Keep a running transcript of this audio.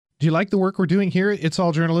Do you like the work we're doing here at It's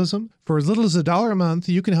All Journalism? For as little as $1 a month,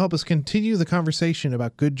 you can help us continue the conversation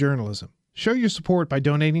about good journalism. Show your support by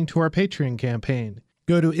donating to our Patreon campaign.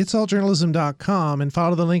 Go to itsalljournalism.com and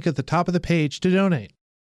follow the link at the top of the page to donate.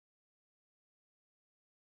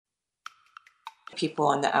 People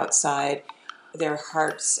on the outside, their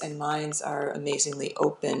hearts and minds are amazingly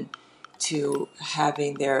open to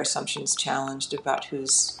having their assumptions challenged about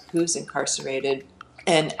who's incarcerated.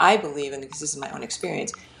 And I believe, and this is my own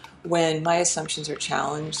experience, when my assumptions are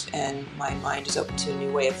challenged and my mind is open to a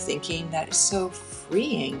new way of thinking, that is so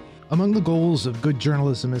freeing. Among the goals of good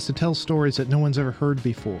journalism is to tell stories that no one's ever heard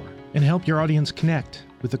before and help your audience connect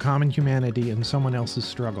with the common humanity in someone else's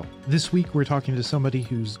struggle. This week, we're talking to somebody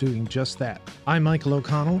who's doing just that. I'm Michael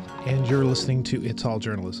O'Connell, and you're listening to It's All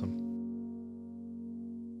Journalism.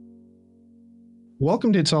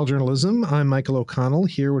 Welcome to It's All Journalism. I'm Michael O'Connell,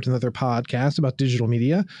 here with another podcast about digital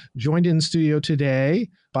media, joined in studio today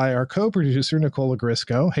by our co-producer, Nicole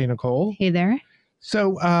Ogrysko. Hey, Nicole. Hey there.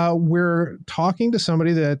 So we're talking to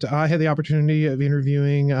somebody that I had the opportunity of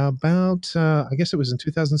interviewing about, I guess it was in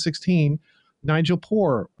 2016, Nigel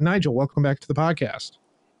Poor. Nigel, welcome back to the podcast.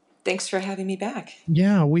 Thanks for having me back.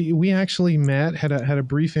 Yeah, we actually met, had a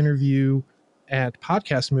brief interview at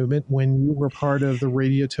Podcast Movement when you were part of the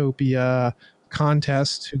Radiotopia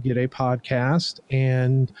contest to get a podcast.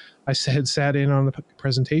 And I had sat in on the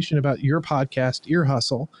presentation about your podcast, Ear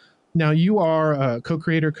Hustle. Now, you are a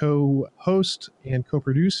co-creator, co-host, and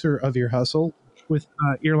co-producer of Ear Hustle with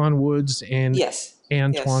Earlonne Woods and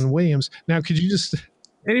Antoine Williams. Now, could you just,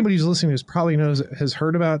 anybody who's listening to this probably has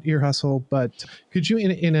heard about Ear Hustle, but could you,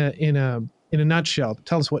 in a nutshell,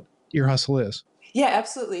 tell us what Ear Hustle is? Yeah,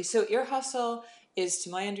 absolutely. So Ear Hustle is, to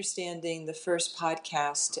my understanding, the first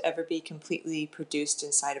podcast to ever be completely produced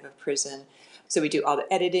inside of a prison. So we do all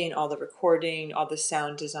the editing, all the recording, all the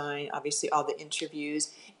sound design, obviously all the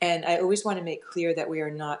interviews. And I always want to make clear that we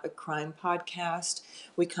are not a crime podcast.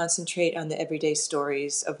 We concentrate on the everyday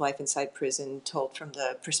stories of life inside prison told from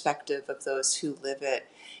the perspective of those who live it.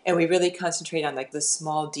 And we really concentrate on like the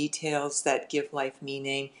small details that give life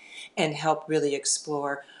meaning and help really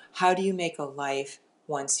explore how do you make a life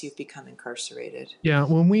once you've become incarcerated. Yeah,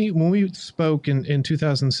 when we spoke in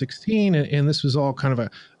 2016, and this was all kind of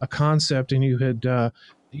a concept, and you had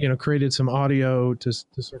created some audio to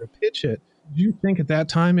sort of pitch it. Do you think at that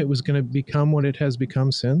time it was going to become what it has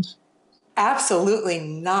become since? Absolutely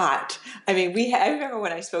not. I mean, I remember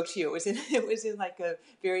when I spoke to you, it was in like a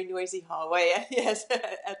very noisy hallway, yes,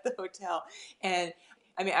 at the hotel, and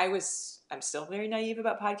I mean, I'm still very naive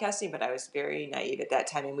about podcasting, but I was very naive at that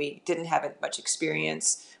time, and we didn't have much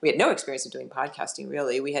experience. We had no experience of doing podcasting,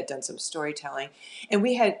 really. We had done some storytelling, and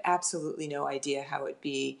we had absolutely no idea how it'd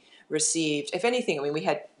be received. If anything, I mean,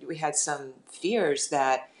 we had some fears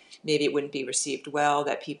that maybe it wouldn't be received well,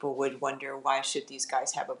 that people would wonder, why should these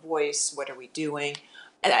guys have a voice? What are we doing?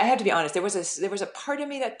 And I have to be honest, there was a part of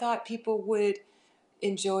me that thought people would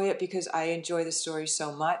enjoy it because I enjoy the story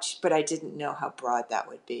so much, but I didn't know how broad that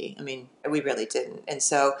would be. I mean, we really didn't. And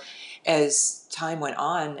so as time went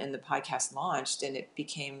on and the podcast launched and it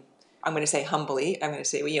became, I'm going to say humbly,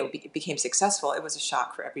 it became successful, it was a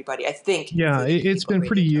shock for everybody, I think. Yeah, it's been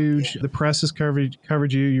pretty huge. The press has covered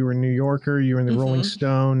you. You were in New Yorker, you were in the Rolling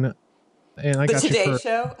Stone. And I got Today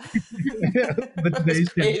Show. Yeah, the Today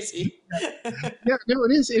Show. Crazy. Yeah, no,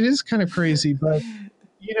 it is kind of crazy, but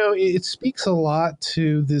it speaks a lot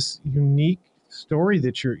to this unique story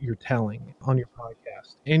that you're telling on your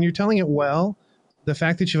podcast, and you're telling it well. The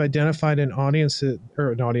fact that you've identified a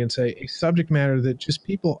subject matter that just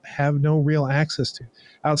people have no real access to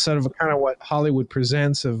outside of kind of what Hollywood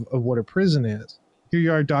presents of what a prison is. Here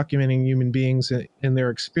you are documenting human beings and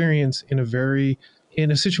their experience in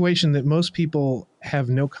a situation that most people have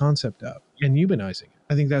no concept of, and humanizing.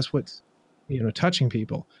 I think that's what's touching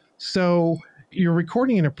people. So you're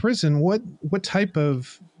recording in a prison. What type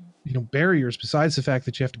of barriers, besides the fact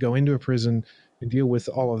that you have to go into a prison and deal with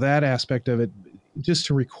all of that aspect of it, just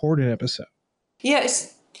to record an episode?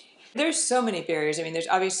 Yes. There's so many barriers. I mean, there's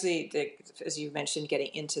obviously, as you mentioned,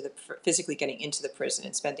 physically getting into the prison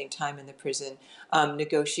and spending time in the prison,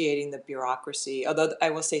 negotiating the bureaucracy. Although I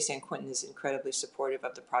will say San Quentin is incredibly supportive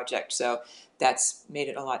of the project, so that's made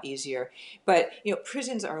it a lot easier. But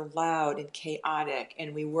prisons are loud and chaotic,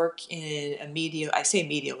 and we work in I say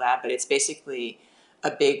media lab, but it's basically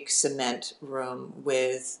a big cement room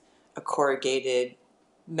with a corrugated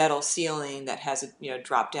metal ceiling that has a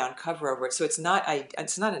drop down cover over it. So it's not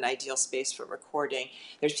an ideal space for recording.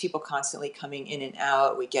 There's people constantly coming in and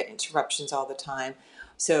out. We get interruptions all the time.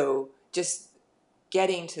 So just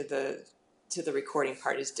getting to the to the recording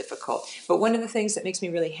part is difficult. But one of the things that makes me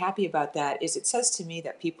really happy about that is it says to me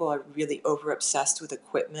that people are really over obsessed with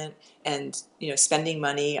equipment and, spending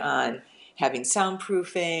money on having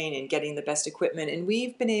soundproofing and getting the best equipment. And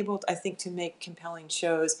we've been able, I think, to make compelling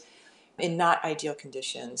shows in not ideal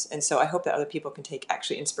conditions. And so I hope that other people can take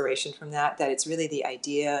actually inspiration from that it's really the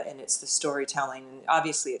idea and it's the storytelling. And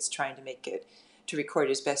obviously it's trying to make it, to record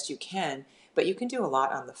it as best you can, but you can do a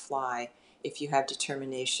lot on the fly if you have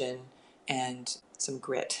determination and some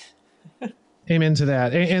grit. Amen to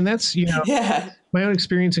that. And that's, Yeah. my own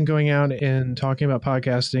experience in going out and talking about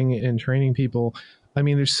podcasting and training people. I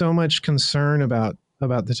mean, there's so much concern about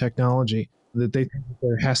the technology that they think that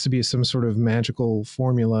there has to be some sort of magical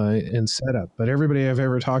formula and setup. But everybody I've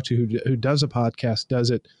ever talked to who does a podcast does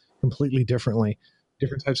it completely differently.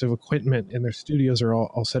 Different types of equipment and their studios are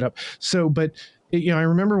all set up. So, but I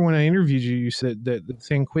remember when I interviewed you, you said that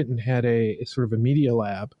San Quentin had a sort of a media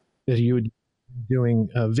lab that you would be doing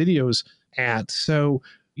videos at. So,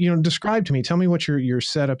 describe to me, tell me what your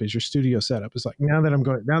setup is, your studio setup is like. Now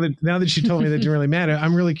that you told me that didn't really matter,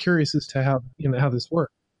 I'm really curious as to how this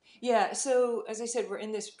works. Yeah, so as I said, we're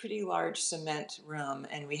in this pretty large cement room,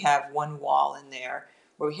 and we have one wall in there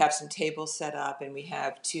where we have some tables set up, and we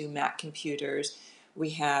have 2 Mac computers.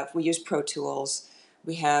 We use Pro Tools.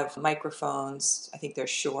 We have microphones. I think they're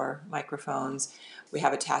Shure microphones. We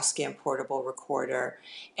have a Tascam portable recorder,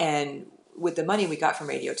 and with the money we got from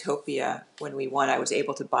Radiotopia when we won, I was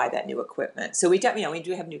able to buy that new equipment. So we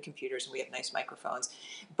do have new computers and we have nice microphones,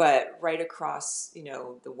 but right across,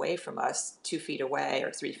 the way from us, 2 feet away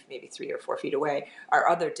or maybe 3 or 4 feet away, are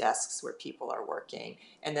other desks where people are working.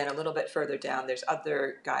 And then a little bit further down, there's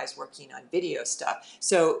other guys working on video stuff.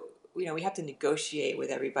 So we have to negotiate with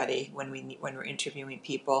everybody when we're interviewing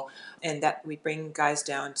people, and that we bring guys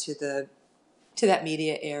down to that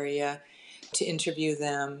media area to interview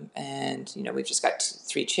them. And, we've just got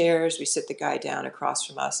 3 chairs. We sit the guy down across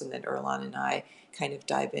from us, and then Erlon and I kind of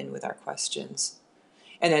dive in with our questions.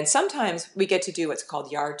 And then sometimes we get to do what's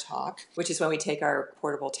called yard talk, which is when we take our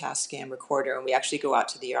portable Tascam recorder and we actually go out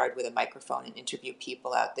to the yard with a microphone and interview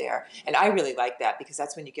people out there. And I really like that because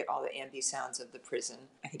that's when you get all the ambient sounds of the prison.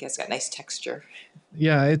 I think it's got nice texture.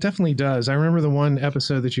 Yeah, it definitely does. I remember the one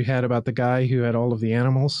episode that you had about the guy who had all of the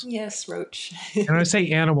animals. Yes, Roach. And when I say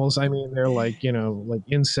animals, I mean they're like, like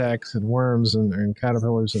insects and worms and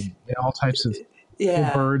caterpillars and all types of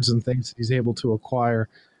Yeah. birds and things that he's able to acquire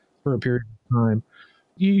for a period of time.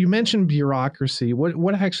 You mentioned bureaucracy.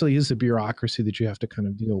 What actually is the bureaucracy that you have to kind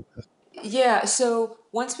of deal with? Yeah, so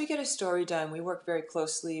once we get a story done, we work very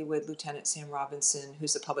closely with Lieutenant Sam Robinson,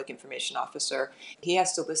 who's the public information officer. He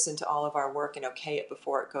has to listen to all of our work and okay it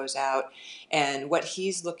before it goes out. And what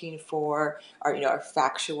he's looking for are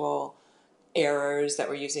factual errors, that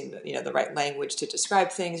we're using the right language to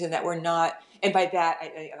describe things, and that we're not. And by that,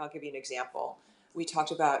 I'll give you an example. We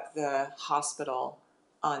talked about the hospital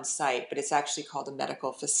on site, but it's actually called a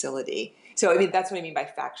medical facility. So, that's what I mean by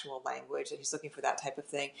factual language, that he's looking for that type of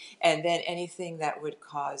thing. And then anything that would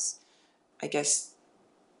cause, I guess,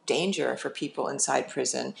 danger for people inside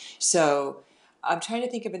prison. So I'm trying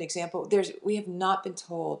to think of an example. We have not been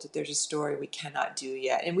told that there's a story we cannot do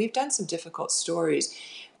yet. And we've done some difficult stories,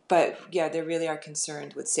 but yeah, they really are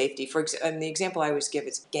concerned with safety. And the example I always give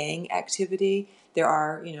is gang activity. There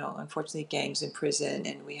are, unfortunately, gangs in prison,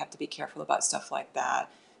 and we have to be careful about stuff like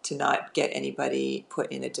that to not get anybody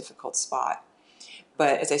put in a difficult spot.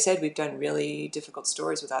 But as I said, we've done really difficult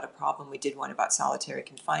stories without a problem. We did one about solitary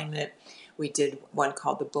confinement. We did one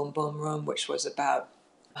called the Boom Boom Room, which was about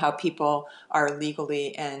how people are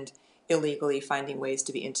legally and illegally finding ways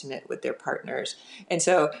to be intimate with their partners. And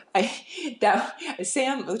so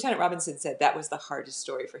Lieutenant Robinson said that was the hardest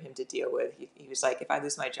story for him to deal with. He was like, if I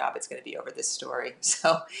lose my job, it's going to be over this story.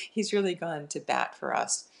 So he's really gone to bat for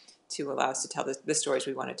us to allow us to tell the stories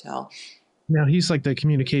we want to tell. Now he's like the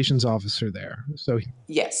communications officer there. So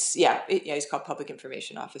yes, yeah, he's called public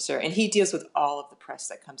information officer, and he deals with all of the press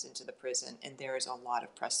that comes into the prison, and there is a lot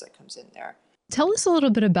of press that comes in there. Tell us a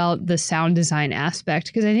little bit about the sound design aspect,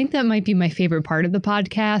 because I think that might be my favorite part of the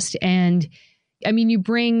podcast. And you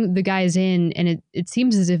bring the guys in, and it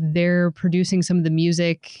seems as if they're producing some of the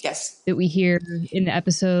music yes. that we hear in the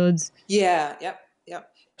episodes. Yeah, yep.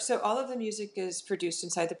 So all of the music is produced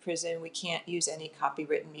inside the prison. We can't use any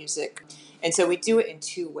copywritten music. And so we do it in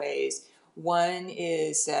 2 ways. One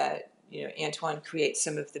is that Antoine creates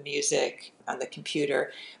some of the music on the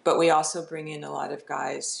computer, but we also bring in a lot of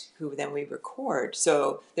guys who then we record.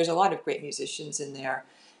 So there's a lot of great musicians in there.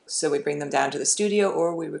 So we bring them down to the studio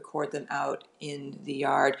or we record them out in the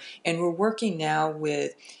yard. And we're working now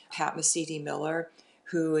with Pat Mesiti-Miller,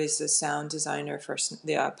 who is the sound designer for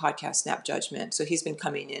the podcast Snap Judgment. So he's been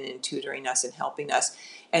coming in and tutoring us and helping us.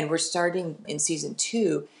 And we're starting in season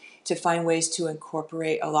 2 to find ways to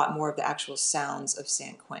incorporate a lot more of the actual sounds of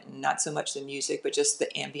San Quentin, not so much the music, but just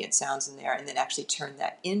the ambient sounds in there, and then actually turn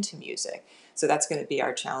that into music. So that's going to be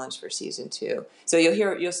our challenge for season 2. So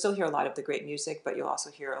you'll still hear a lot of the great music, but you'll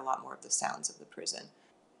also hear a lot more of the sounds of the prison.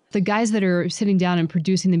 The guys that are sitting down and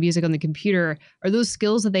producing the music on the computer, are those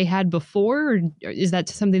skills that they had before? Or is that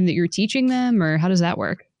something that you're teaching them, or how does that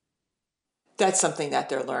work? That's something that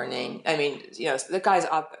they're learning. I mean,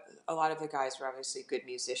 a lot of the guys are obviously good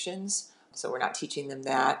musicians, so we're not teaching them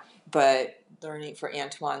that. But learning for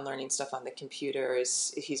Antoine, learning stuff on the computer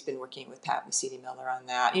he's been working with Pat Mesiti-Miller on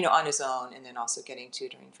that, on his own, and then also getting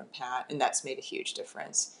tutoring from Pat, and that's made a huge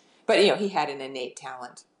difference. But he had an innate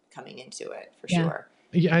talent coming into it for sure.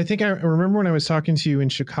 Yeah, I think I remember when I was talking to you in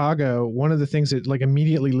Chicago, one of the things that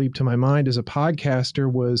immediately leaped to my mind as a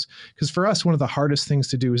podcaster was, because for us, one of the hardest things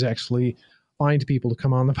to do is actually find people to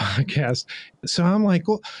come on the podcast. So I'm like,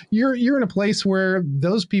 well, you're in a place where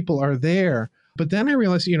those people are there. But then I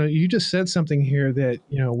realized, you just said something here that,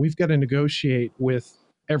 we've got to negotiate with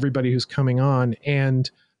everybody who's coming on.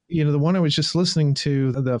 And, the one I was just listening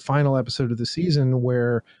to, the final episode of the season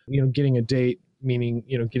where, getting a date, meaning,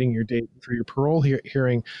 getting your date for your parole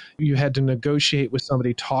hearing, you had to negotiate with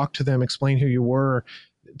somebody, talk to them, explain who you were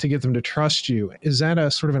to get them to trust you. Is that a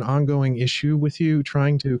sort of an ongoing issue with you,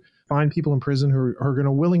 trying to find people in prison who are going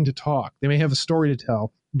to willing to talk? They may have a story to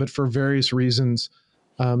tell, but for various reasons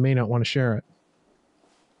may not want to share it.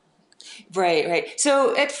 Right.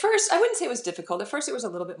 So at first, I wouldn't say it was difficult. At first, it was a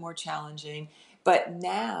little bit more challenging, but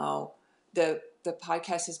now the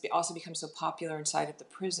podcast has also become so popular inside of the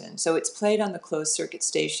prison. So it's played on the closed circuit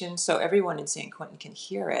station, so everyone in San Quentin can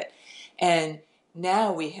hear it. And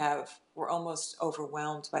now we're almost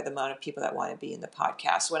overwhelmed by the amount of people that want to be in the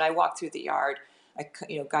podcast. When I walk through the yard,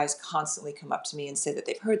 guys constantly come up to me and say that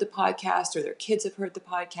they've heard the podcast or their kids have heard the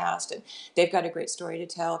podcast and they've got a great story to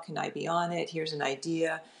tell. Can I be on it? Here's an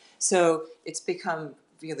idea. So it's become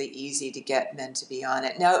really easy to get men to be on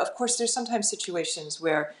it. Now, of course, there's sometimes situations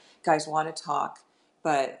where guys want to talk,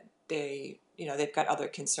 but they've got other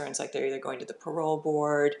concerns, like they're either going to the parole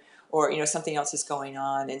board or, something else is going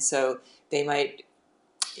on. And so they might,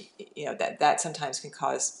 that sometimes can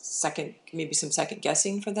cause maybe some second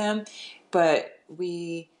guessing for them. But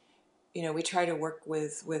we try to work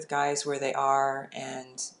with guys where they are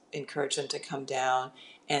and encourage them to come down.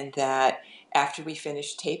 And that after we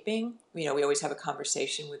finish taping, we always have a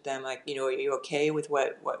conversation with them, like, are you okay with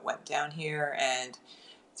what went down here? And,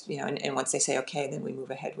 and once they say okay, then we move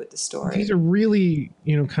ahead with the story. These are really,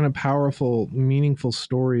 kind of powerful, meaningful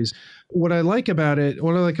stories. What I like about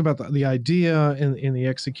the idea and the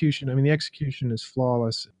execution, I mean, the execution is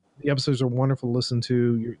flawless. The episodes are wonderful to listen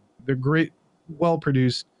to. They're great,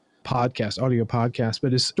 well-produced audio podcasts,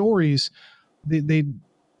 but as stories, they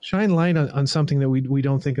shine light on something that we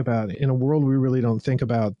don't think about in a world we really don't think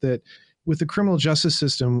about. That with the criminal justice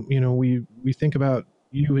system, we think about,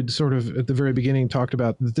 you had sort of at the very beginning talked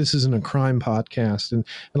about that this isn't a crime podcast. And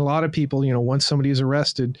a lot of people, once somebody is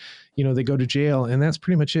arrested, they go to jail and that's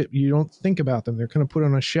pretty much it. You don't think about them. They're kind of put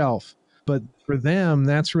on a shelf. But for them,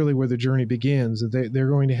 that's really where the journey begins. They're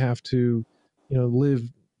going to have to, live,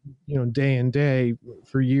 day and day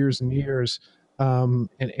for years and years,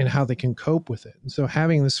 and how they can cope with it. And so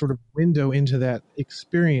having this sort of window into that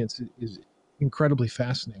experience is incredibly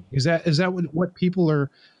fascinating. Is that what people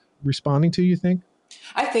are responding to, you think?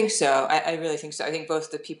 I think so. I really think so. I think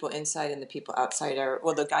both the people inside and the people outside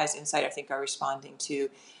the guys inside, I think, are responding to,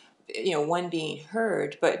 one, being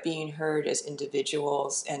heard, but being heard as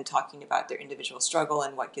individuals and talking about their individual struggle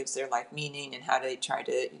and what gives their life meaning and how they try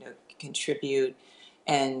to, contribute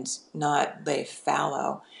and not lay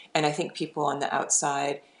fallow. And I think people on the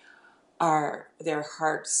outside their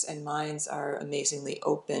hearts and minds are amazingly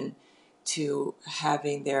open to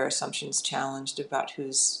having their assumptions challenged about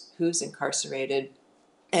who's incarcerated.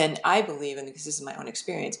 And I believe, and because this is my own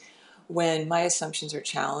experience, when my assumptions are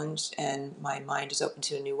challenged and my mind is open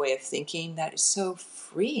to a new way of thinking, that is so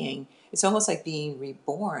freeing. It's almost like being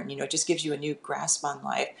reborn. It just gives you a new grasp on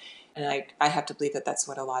life. And I have to believe that that's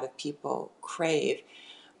what a lot of people crave.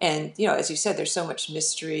 And, as you said, there's so much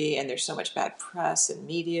mystery and there's so much bad press and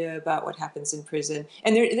media about what happens in prison.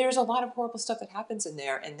 And there's a lot of horrible stuff that happens in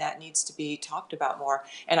there, and that needs to be talked about more.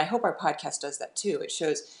 And I hope our podcast does that too. It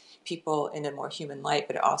shows people in a more human light,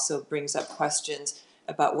 but it also brings up questions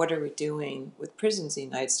about what are we doing with prisons in the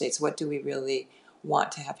United States? What do we really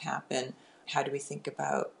want to have happen? How do we think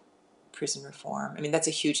about prison reform? I mean, that's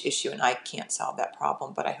a huge issue, and I can't solve that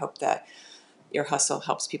problem, but I hope that ear hustle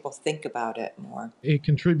helps people think about it more. It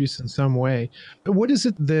contributes in some way. But what is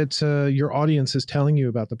it that your audience is telling you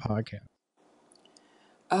about the podcast?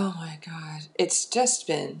 Oh my God. It's just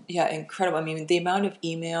been, yeah, incredible. I mean, the amount of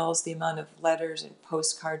emails, the amount of letters and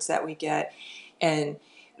postcards that we get, and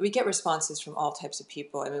we get responses from all types of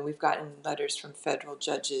people. I mean, we've gotten letters from federal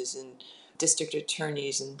judges and district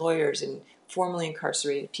attorneys and lawyers and formerly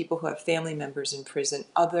incarcerated people who have family members in prison,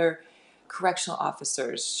 other correctional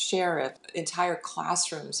officers, sheriff, entire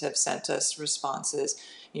classrooms have sent us responses,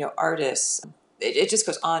 artists. It just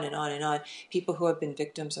goes on and on and on. People who have been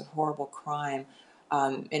victims of horrible crime.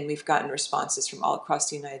 And we've gotten responses from all across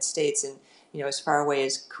the United States and, as far away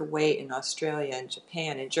as Kuwait and Australia and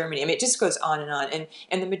Japan and Germany. I mean, it just goes on and on.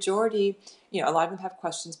 And the majority, a lot of them have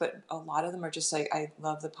questions, but a lot of them are just like, I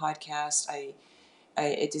love the podcast.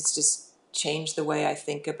 It's just changed the way I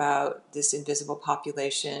think about this invisible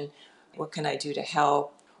population. What can I do to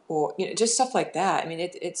help? Or, just stuff like that. I mean,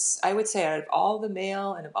 I would say out of all the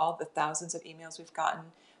mail and of all the thousands of emails we've gotten,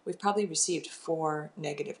 we've probably received 4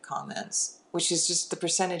 negative comments, which is just, the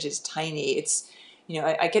percentage is tiny. It's,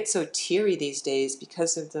 I get so teary these days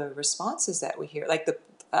because of the responses that we hear, like the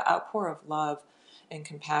outpour of love and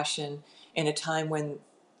compassion in a time when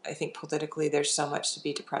I think politically there's so much to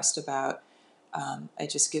be depressed about. It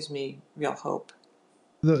just gives me real hope.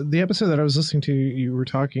 The episode that I was listening to, you were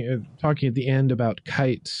talking at the end about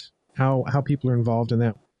kites, how people are involved in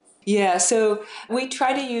that. Yeah, so we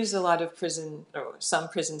try to use a lot of some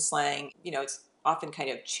prison slang. It's often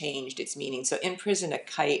kind of changed its meaning. So in prison, a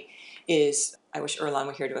kite is, I wish Erlon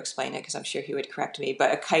were here to explain it because I'm sure he would correct me,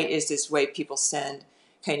 but a kite is this way people send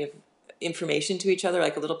kind of information to each other,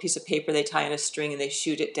 like a little piece of paper they tie on a string and they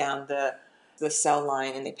shoot it down the cell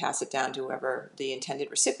line and they pass it down to whoever the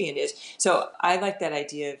intended recipient is. So I like that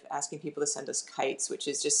idea of asking people to send us kites, which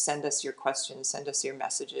is just send us your questions, send us your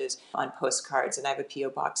messages on postcards. And I have a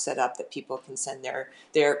P.O. box set up that people can send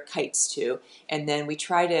their kites to. And then we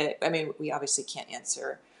try to, I mean, we obviously can't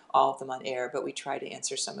answer all of them on air, but we try to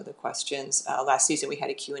answer some of the questions. Last season we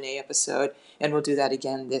had a Q&A episode, and we'll do that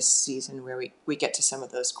again this season where we get to some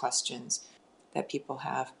of those questions that people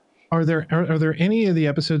have. Are there any of the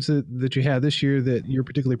episodes that you had this year that you're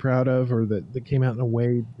particularly proud of, or that came out in a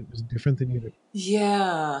way that was different than you?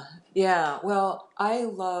 Yeah. Well, I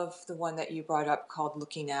love the one that you brought up called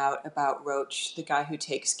Looking Out, about Roach, the guy who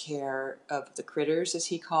takes care of the critters, as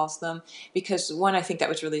he calls them. Because one, I think that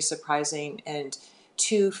was really surprising. And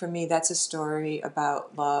two, for me, that's a story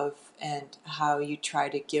about love and how you try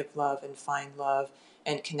to give love and find love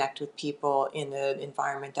and connect with people in an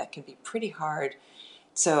environment that can be pretty hard.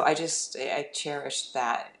 So I cherished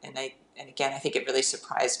that, and again I think it really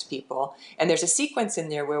surprised people. And there's a sequence in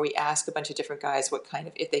there where we ask a bunch of different guys what kind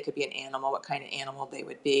of, if they could be an animal, what kind of animal they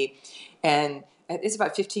would be, and it's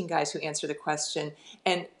about 15 guys who answer the question,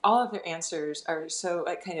 and all of their answers are so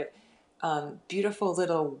like kind of beautiful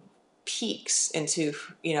little peeks into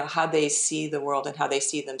how they see the world and how they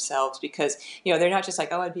see themselves, because they're not just like,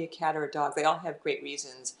 oh, I'd be a cat or a dog. They all have great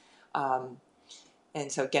reasons. And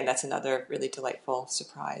so again, that's another really delightful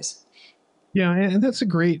surprise. Yeah, and that's a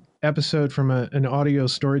great episode from an audio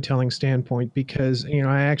storytelling standpoint, because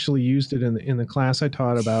I actually used it in the class I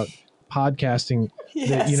taught about podcasting.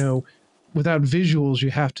 That Yes. without visuals,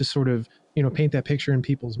 you have to sort of paint that picture in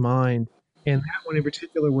people's mind. And that one in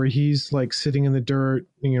particular, where he's like sitting in the dirt,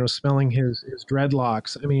 smelling his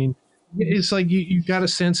dreadlocks. I mean, it's like you got a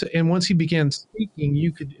sense, and once he began speaking,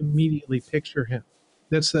 you could immediately picture him.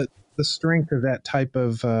 That's the strength of that type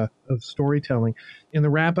of storytelling. In the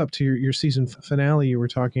wrap up to your season finale, you were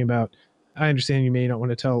talking about, I understand you may not want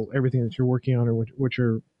to tell everything that you're working on or what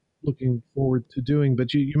you're looking forward to doing,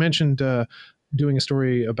 but you mentioned doing a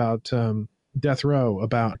story about death row,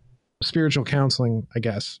 about spiritual counseling, I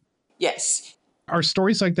guess. Yes. Are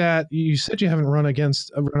stories like that, you said you haven't run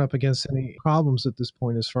up against any problems at this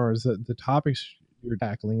point as far as the topics you're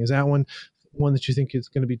tackling. Is that one that you think is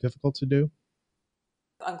going to be difficult to do?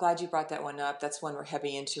 I'm glad you brought that one up. That's one we're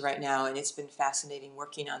heavy into right now, and it's been fascinating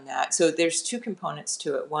working on that. So there's 2 components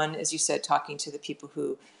to it. One, as you said, talking to the people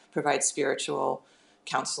who provide spiritual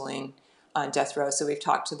counseling on death row. So we've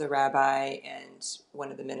talked to the rabbi and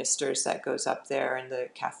one of the ministers that goes up there and the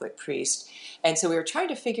Catholic priest. And so we were trying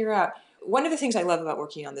to figure out, one of the things I love about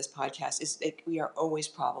working on this podcast is that we are always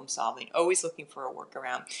problem solving, always looking for a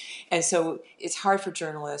workaround. And so it's hard for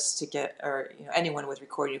journalists to get, or anyone with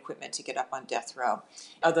recording equipment to get up on death row.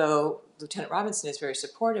 Although Lieutenant Robinson is very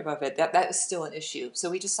supportive of it, that is still an issue.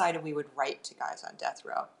 So we decided we would write to guys on death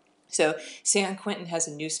row. So San Quentin has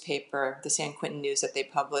a newspaper, the San Quentin News, that they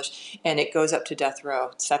publish, and it goes up to death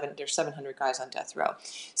row. There's 700 guys on death row.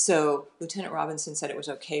 So Lieutenant Robinson said it was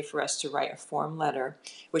okay for us to write a form letter,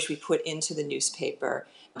 which we put into the newspaper,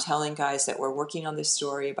 telling guys that we're working on this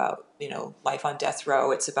story about, life on death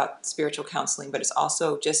row. It's about spiritual counseling, but it's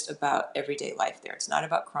also just about everyday life there. It's not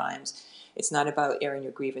about crimes. It's not about airing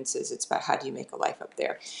your grievances. It's about how do you make a life up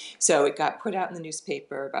there. So it got put out in the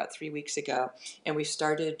newspaper about 3 weeks ago, and we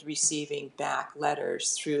started receiving back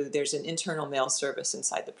letters there's an internal mail service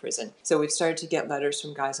inside the prison. So we've started to get letters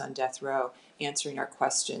from guys on death row answering our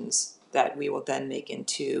questions that we will then make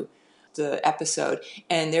into the episode.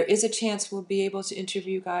 And there is a chance we'll be able to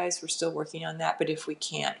interview guys. We're still working on that. But if we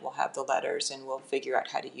can't, we'll have the letters and we'll figure out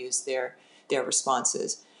how to use their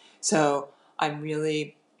responses. So I'm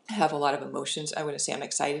really have a lot of emotions. I want to say I'm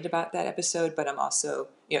excited about that episode, but I'm also,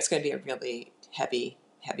 it's going to be a really heavy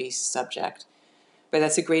subject. But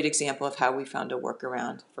that's a great example of how we found a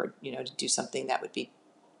workaround for, to do something that would be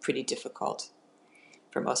pretty difficult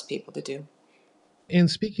for most people to do. And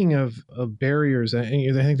speaking of barriers, I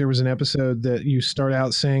think there was an episode that you start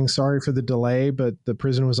out saying sorry for the delay, but the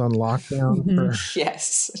prison was on lockdown.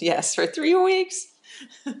 Yes, for 3 weeks.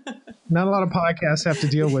 Not a lot of podcasts have to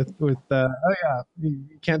deal with you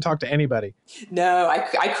can't talk to anybody. No,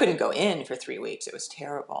 I couldn't go in for 3 weeks. It was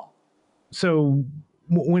terrible. So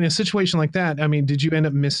when a situation like that, I mean, did you end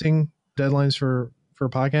up missing deadlines for a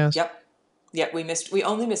podcast? Yep. We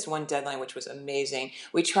only missed one deadline, which was amazing.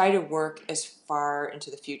 We try to work as far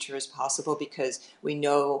into the future as possible because we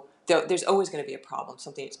know there's always going to be a problem.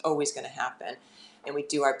 Something is always going to happen. And we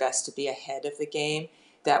do our best to be ahead of the game.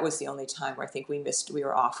 That was the only time where I think we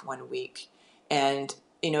were off 1 week. And,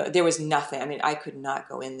 there was nothing. I mean, I could not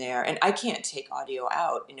go in there. And I can't take audio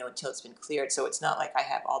out, until it's been cleared. So it's not like I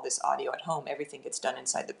have all this audio at home. Everything gets done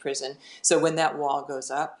inside the prison. So when that wall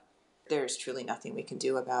goes up, there's truly nothing we can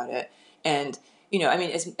do about it. And,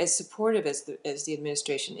 as supportive as the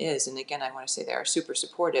administration is, and again, I want to say they are super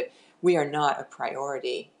supportive, we are not a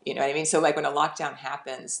priority. You know what I mean? So like when a lockdown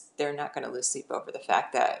happens, they're not going to lose sleep over the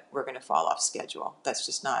fact that we're going to fall off schedule. That's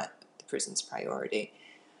just not the prison's priority.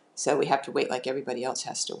 So we have to wait like everybody else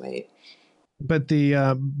has to wait. But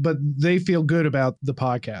but they feel good about the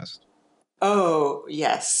podcast. Oh,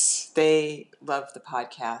 yes. They love the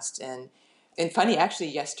podcast. And funny, actually,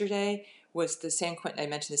 yesterday was I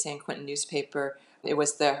mentioned the San Quentin newspaper. It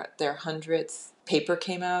was their 100th paper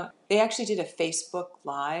came out. They actually did a Facebook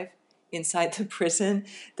Live inside the prison.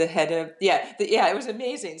 The head of, it was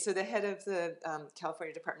amazing. So the head of the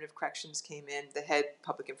California Department of Corrections came in, the head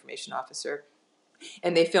public information officer,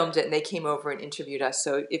 and they filmed it and they came over and interviewed us.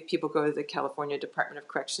 So if people go to the California Department of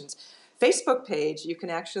Corrections Facebook page, you can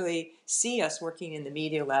actually see us working in the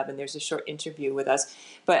media lab, and there's a short interview with us.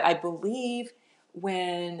 But I believe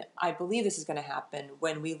this is going to happen,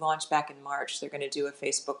 when we launch back in March, they're going to do a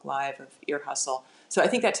Facebook Live of Ear Hustle. So I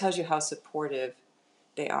think that tells you how supportive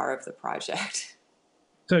they are of the project.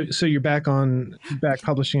 So you're back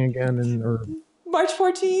publishing again, or March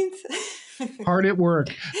 14th. Hard at work.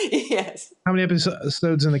 Yes. How many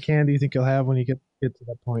episodes in the can do you think you'll have when you get to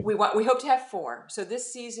that point? We hope to have 4. So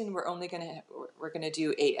this season we're going to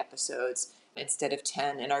do 8 episodes instead of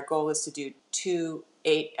 10, and our goal is to do 2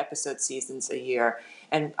 8-episode seasons a year.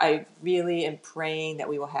 And I really am praying that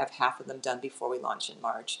we will have half of them done before we launch in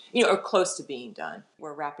March, or close to being done.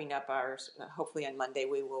 We're wrapping up ours. Hopefully on Monday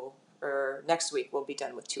next week we'll be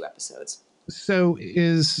done with 2 episodes. So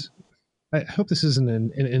I hope this isn't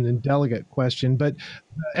an indelicate question, but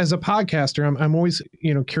as a podcaster, I'm always,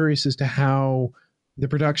 curious as to how the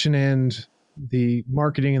production and the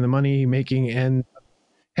marketing and the money making and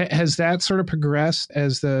has that sort of progressed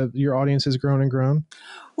as your audience has grown and grown?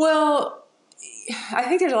 Well, I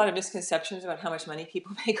think there's a lot of misconceptions about how much money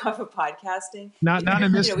people make off of podcasting. Not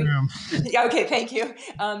in this room. Yeah, okay, thank you.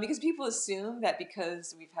 Because people assume that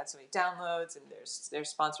because we've had so many downloads and there's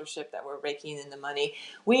sponsorship that we're raking in the money.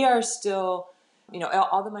 We are still,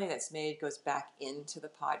 all the money that's made goes back into the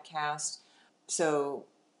podcast. So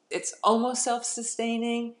it's almost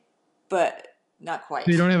self-sustaining, but not quite.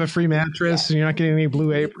 So you don't have a free mattress and you're not getting any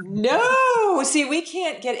Blue Apron? No. See, we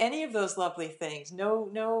can't get any of those lovely things.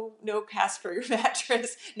 No Casper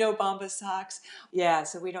mattress, no Bomba socks. Yeah,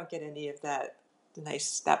 so we don't get any of that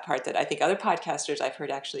part that I think other podcasters I've heard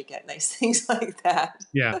actually get nice things like that.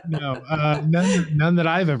 Yeah, no, none that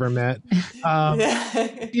I've ever met.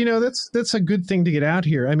 That's a good thing to get out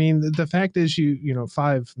here. I mean, the fact is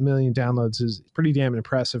 5 million downloads is pretty damn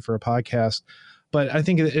impressive for a podcast. But I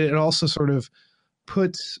think it also sort of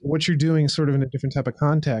puts what you're doing sort of in a different type of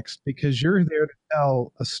context, because you're there to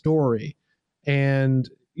tell a story. And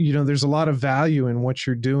there's a lot of value in what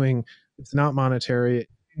you're doing. It's not monetary.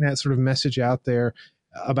 That sort of message out there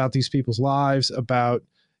about these people's lives, about,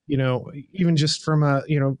 even just from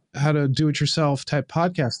how to do it yourself type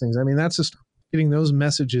podcast things. I mean, that's just getting those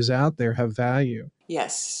messages out there have value.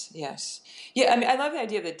 Yes. Yeah. I mean, I love the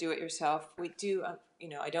idea of the do it yourself. We do,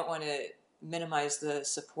 I don't want to minimize the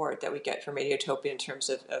support that we get from Radiotopia in terms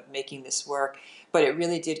of making this work, but it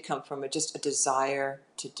really did come from just a desire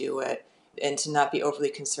to do it and to not be overly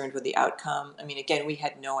concerned with the outcome. I mean, again, we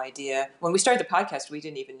had no idea. When we started the podcast, we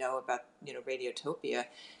didn't even know about, Radiotopia.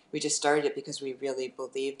 We just started it because we really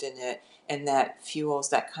believed in it, and that fuels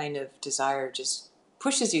that kind of desire, just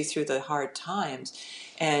pushes you through the hard times.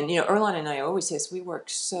 And, Erlon and I always say this, we work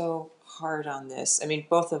so hard on this. I mean,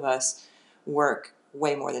 both of us work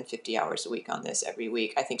way more than 50 hours a week on this every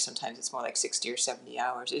week. I think sometimes it's more like 60 or 70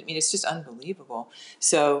 hours. I mean, it's just unbelievable.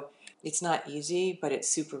 So it's not easy, but it's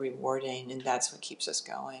super rewarding, and that's what keeps us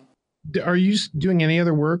going. Are you doing any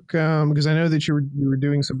other work? Because I know that you were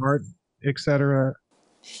doing some art, etc.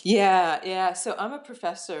 Yeah. So I'm a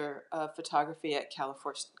professor of photography at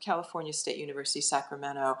California State University,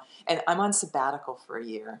 Sacramento, and I'm on sabbatical for a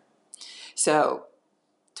year. So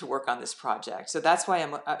to work on this project. So that's why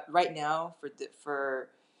I'm right now for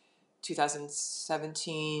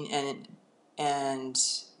 2017 and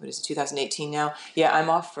what is it, 2018 now? Yeah, I'm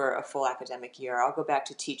off for a full academic year. I'll go back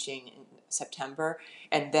to teaching in September,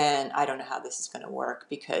 and then I don't know how this is going to work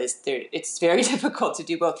because it's very difficult to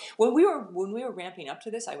do both. When we were ramping up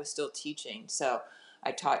to this, I was still teaching, so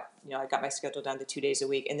I taught. I got my schedule down to 2 days a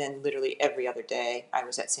week, and then literally every other day I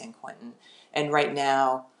was at San Quentin. And right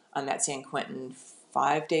now I'm at San Quentin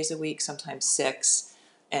 5 days a week, sometimes 6.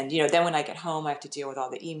 And, then when I get home, I have to deal with all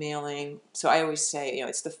the emailing. So I always say,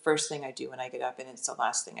 it's the first thing I do when I get up, and it's the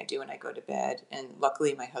last thing I do when I go to bed. And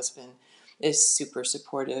luckily, my husband is super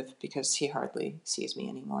supportive because he hardly sees me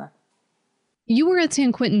anymore. You were at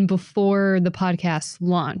San Quentin before the podcast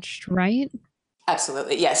launched, right?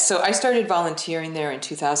 Absolutely, yes. So I started volunteering there in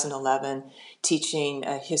 2011, teaching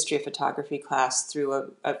a history of photography class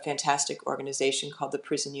through a fantastic organization called the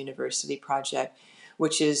Prison University Project,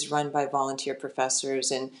 which is run by volunteer professors,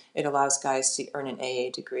 and it allows guys to earn an AA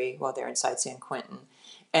degree while they're inside San Quentin.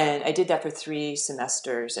 And I did that for 3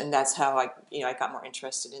 semesters, and that's how I got more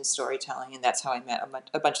interested in storytelling, and that's how I met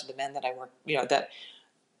a bunch of the men that I worked, that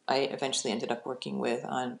I eventually ended up working with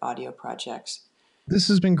on audio projects. This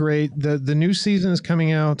has been great. The new season is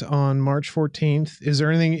coming out on March 14th. Is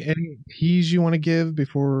there any tease you want to give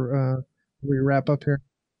before we wrap up here?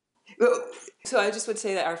 So I just would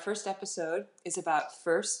say that our first episode is about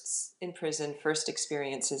firsts in prison, first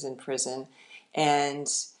experiences in prison. And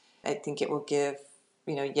I think it will give,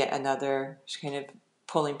 yet another kind of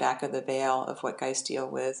pulling back of the veil of what guys deal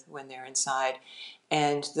with when they're inside.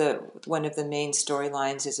 And one of the main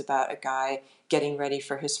storylines is about a guy getting ready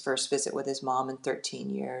for his first visit with his mom in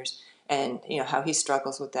 13 years. And, how he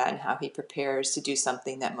struggles with that and how he prepares to do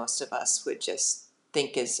something that most of us would just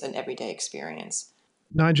think is an everyday experience.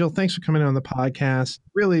 Nigel, thanks for coming on the podcast.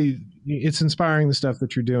 Really, it's inspiring the stuff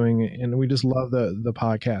that you're doing, and we just love the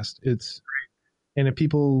podcast. It's great. And if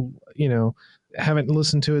people, haven't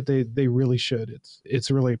listened to it, they really should.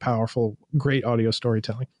 It's really powerful, great audio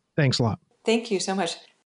storytelling. Thanks a lot. Thank you so much.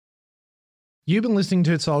 You've been listening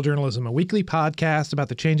to It's All Journalism, a weekly podcast about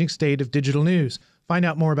the changing state of digital news. Find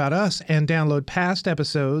out more about us and download past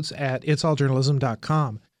episodes at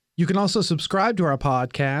itsalljournalism.com. You can also subscribe to our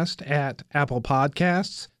podcast at Apple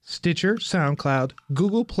Podcasts, Stitcher, SoundCloud,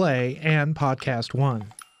 Google Play, and Podcast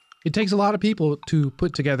One. It takes a lot of people to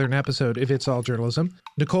put together an episode of It's All Journalism.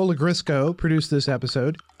 Nicole Ogrysko produced this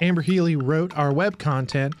episode. Amber Healy wrote our web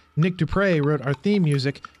content. Nick Dupre wrote our theme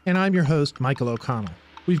music. And I'm your host, Michael O'Connell.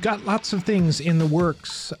 We've got lots of things in the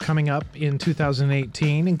works coming up in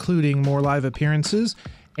 2018, including more live appearances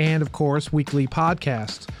and, of course, weekly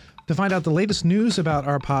podcasts. To find out the latest news about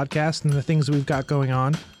our podcast and the things we've got going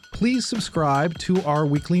on, please subscribe to our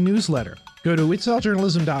weekly newsletter. Go to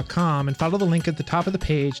itsalljournalism.com and follow the link at the top of the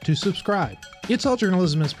page to subscribe. It's All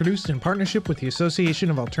Journalism is produced in partnership with the Association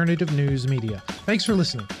of Alternative News Media. Thanks for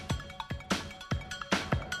listening.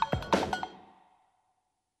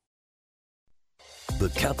 The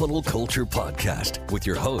Capital Culture Podcast with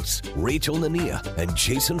your hosts, Rachel Nania and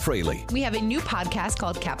Jason Fraley. We have a new podcast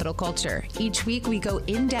called Capital Culture. Each week, we go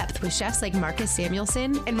in depth with chefs like Marcus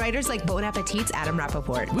Samuelsson and writers like Bon Appetit's Adam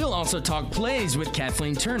Rappaport. We'll also talk plays with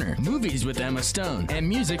Kathleen Turner, movies with Emma Stone, and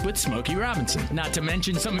music with Smokey Robinson. Not to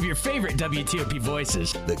mention some of your favorite WTOP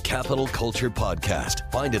voices. The Capital Culture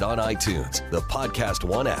Podcast. Find it on iTunes, the Podcast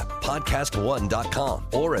One app, podcastone.com,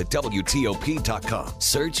 or at WTOP.com.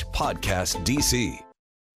 Search Podcast DC.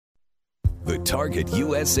 The Target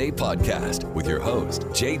USA Podcast with your host,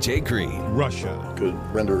 JJ Green. Russia could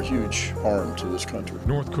render huge harm to this country.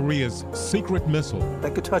 North Korea's secret missile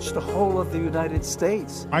that could touch the whole of the United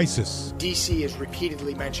States. ISIS. D.C. is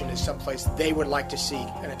repeatedly mentioned as someplace they would like to see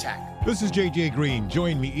an attack. This is JJ Green.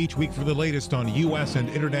 Join me each week for the latest on U.S. and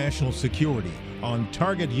international security on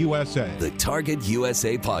Target USA. The Target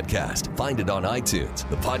USA Podcast. Find it on iTunes,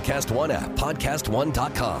 the Podcast One app,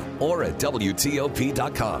 podcastone.com, or at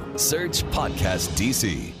WTOP.com. Search Podcast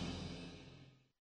DC.